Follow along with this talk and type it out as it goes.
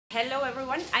Hello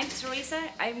everyone, I'm Teresa.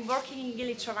 I'm working in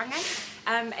Gili,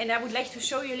 and I would like to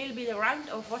show you a little bit around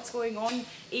of what's going on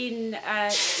in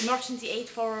emergency aid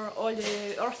for all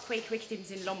the earthquake victims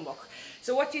in Lombok.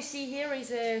 So what you see here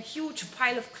is a huge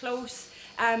pile of clothes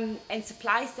and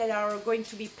supplies that are going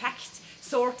to be packed,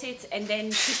 sorted and then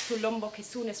shipped to Lombok as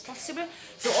soon as possible.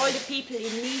 So all the people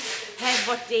in need have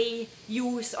what they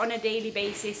use on a daily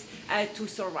basis to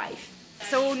survive.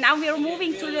 So now we are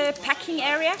moving to the packing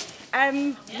area.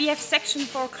 We have section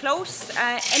for clothes,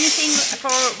 anything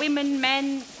for women,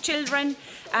 men, children,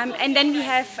 and then we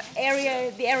have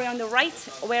the area on the right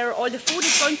where all the food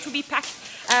is going to be packed.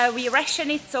 We ration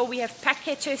it, so we have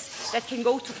packages that can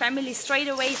go to families straight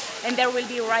away, and there will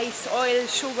be rice, oil,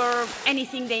 sugar,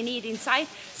 anything they need inside,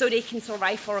 so they can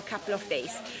survive for a couple of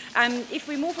days. If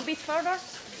we move a bit further,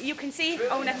 you can see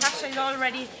Natasha is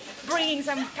already bringing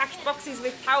some packed boxes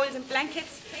with towels and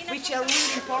blankets, which are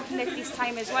really important at this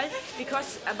time as well,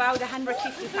 because about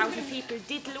 150,000 people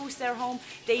did lose their home.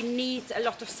 They need a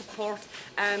lot of support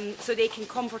so they can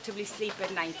comfortably sleep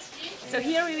at night. So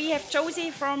here we have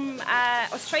Josie from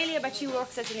Australia, but she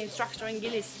works as an instructor in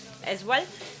Gili as well,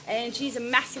 and she's a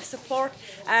massive support,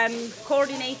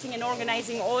 coordinating and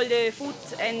organizing all the food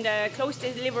and clothes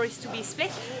deliveries to be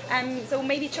split. So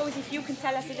maybe Josie, if you can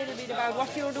tell us a little bit about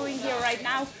what you're doing here right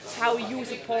now, how you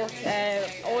support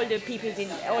all the people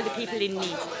in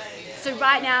need. So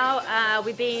right now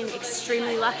we've been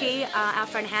extremely lucky. Our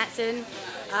friend Hanson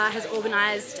has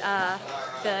organised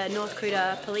the North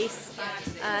Kuta police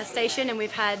station, and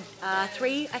we've had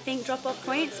 3, I think, drop-off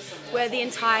points where the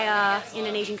entire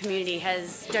Indonesian community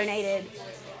has donated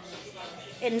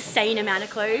an insane amount of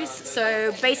clothes.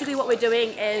 So basically what we're doing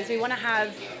is we want to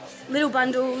have little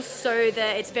bundles so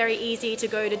that it's very easy to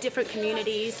go to different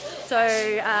communities, so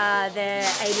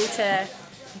they're able to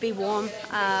be warm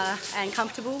and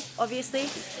comfortable. Obviously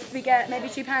we get maybe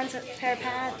 2 pounds a pair of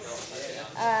pants,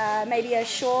 maybe a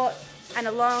short and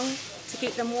a long to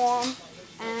keep them warm,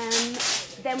 and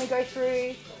then we go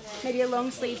through maybe a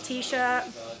long sleeve t-shirt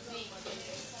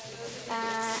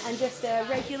and just a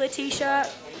regular t-shirt,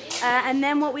 and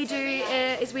then what we do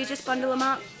is we just bundle them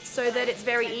up so that it's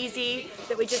very easy,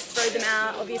 that we just throw them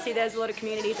out. Obviously there's a lot of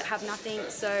communities that have nothing,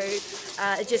 so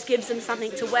it just gives them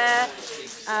something to wear.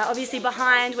 Obviously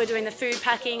behind we're doing the food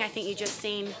packing, I think you just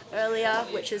seen earlier,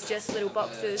 which is just little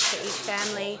boxes for each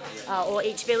family or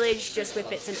each village, just with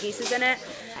bits and pieces in it.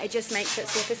 It just makes it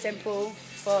super simple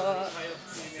for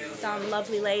some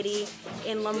lovely lady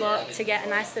in Lombok to get a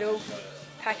nice little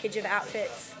package of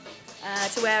outfits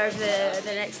to wear over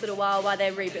the next little while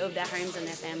they rebuild their homes and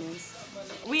their families.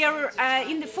 We are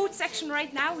in the food section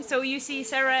right now, so you see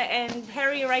Sarah and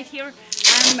Harry right here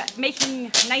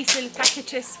making nice little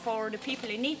packages for the people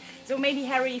in need. So maybe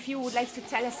Harry, if you would like to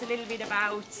tell us a little bit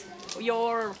about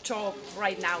your job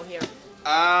right now here.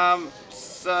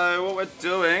 So what we're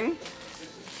doing,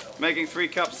 making 3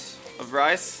 cups of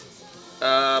rice,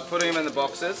 putting them in the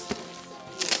boxes.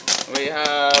 We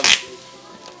have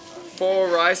 4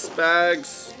 rice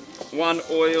bags, 1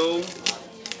 oil,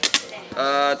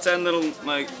 10 little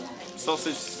like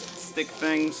sausage stick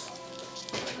things.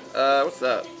 What's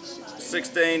that?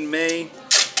 16 mee.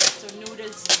 So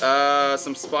noodles.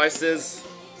 Some spices,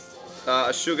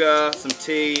 sugar, some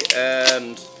tea,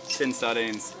 and tin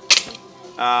sardines.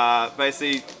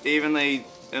 Basically evenly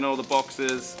in all the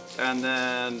boxes, and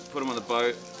then put them on the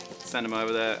boat, send them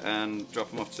over there, and drop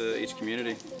them off to each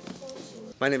community.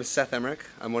 My name is Seth Emmerich.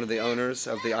 I'm one of the owners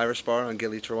of the Irish Bar on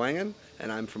Gili,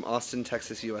 and I'm from Austin,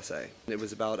 Texas, USA. It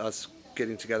was about us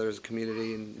getting together as a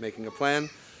community and making a plan.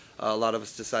 A lot of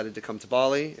us decided to come to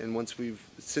Bali, and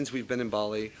since we've been in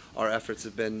Bali, our efforts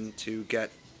have been to get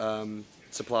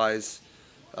supplies,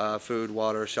 food,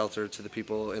 water, shelter to the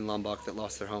people in Lombok that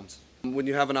lost their homes. When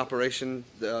you have an operation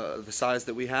the size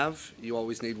that we have, you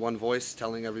always need one voice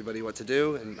telling everybody what to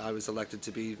do, and I was elected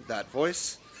to be that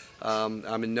voice.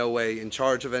 I'm in no way in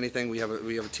charge of anything. We have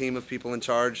a team of people in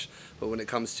charge, but when it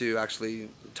comes to actually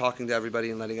talking to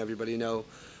everybody and letting everybody know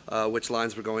which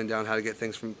lines we're going down, how to get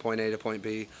things from point A to point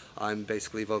B, I'm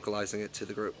basically vocalizing it to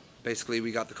the group. Basically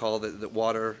we got the call that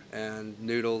water and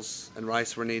noodles and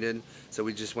rice were needed, so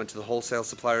we just went to the wholesale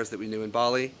suppliers that we knew in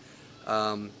Bali.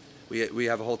 We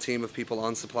have a whole team of people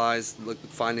on supplies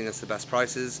finding us the best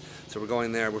prices, so we're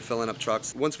going there, we're filling up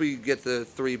trucks. Once we get the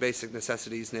 3 basic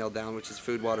necessities nailed down, which is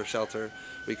food, water, shelter,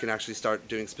 we can actually start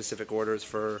doing specific orders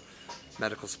for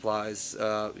medical supplies,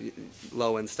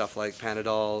 low-end stuff like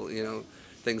Panadol, you know,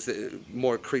 things that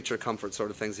more creature comfort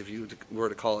sort of things, if you were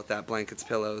to call it that, blankets,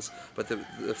 pillows. But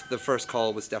the first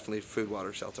call was definitely food,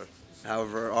 water, shelter.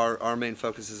 However, our main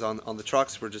focus is on the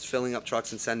trucks. We're just filling up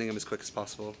trucks and sending them as quick as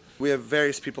possible. We have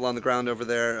various people on the ground over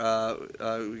there.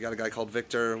 We got a guy called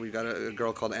Victor. We've got a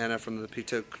girl called Anna from the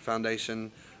Pituk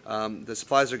Foundation. The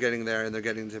supplies are getting there, and they're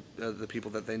getting to the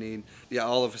people that they need. Yeah,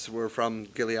 all of us were from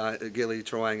Gili,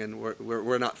 Trawangan.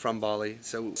 We're not from Bali,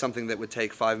 so something that would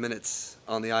take 5 minutes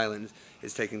on the island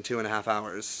is taking 2.5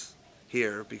 hours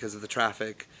here because of the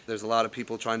traffic. There's a lot of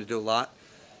people trying to do a lot,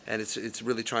 and it's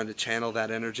really trying to channel that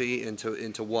energy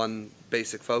into one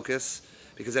basic focus,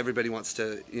 because everybody wants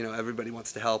to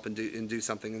help and do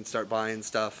something and start buying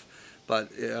stuff, but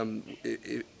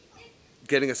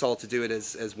getting us all to do it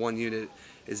as one unit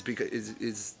is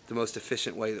the most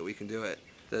efficient way that we can do it.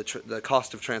 The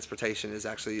cost of transportation is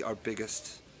actually our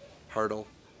biggest hurdle.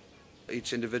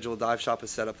 Each individual dive shop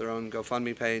has set up their own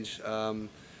GoFundMe page.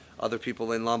 Other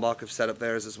people in Lombok have set up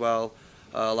theirs as well.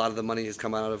 A lot of the money has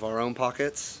come out of our own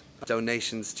pockets.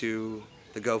 Donations to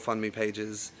the GoFundMe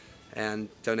pages and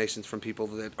donations from people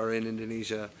that are in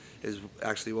Indonesia is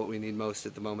actually what we need most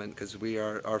at the moment, because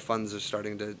our funds are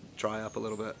starting to dry up a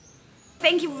little bit.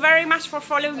 Thank you very much for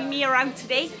following me around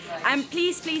today, and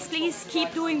please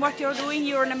keep doing what you're doing.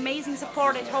 You're an amazing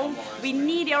support at home. We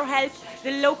need your help.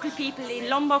 The local people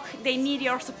in Lombok, they need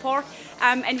your support,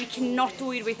 and we cannot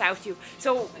do it without you.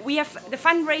 So we have the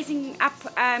fundraising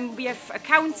app, we have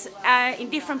accounts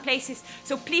in different places,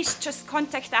 so please just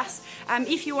contact us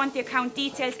if you want the account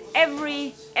details.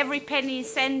 Every penny,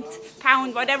 cent,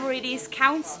 pound, whatever it is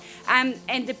counts,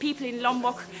 and the people in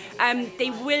Lombok, they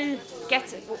will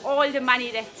get all the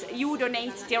money that you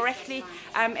donate directly,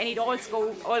 and it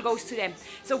all goes to them.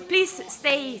 So please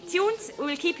stay tuned. We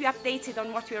will keep you updated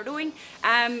on what we are doing,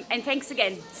 and thanks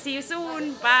again. See you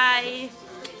soon. Bye.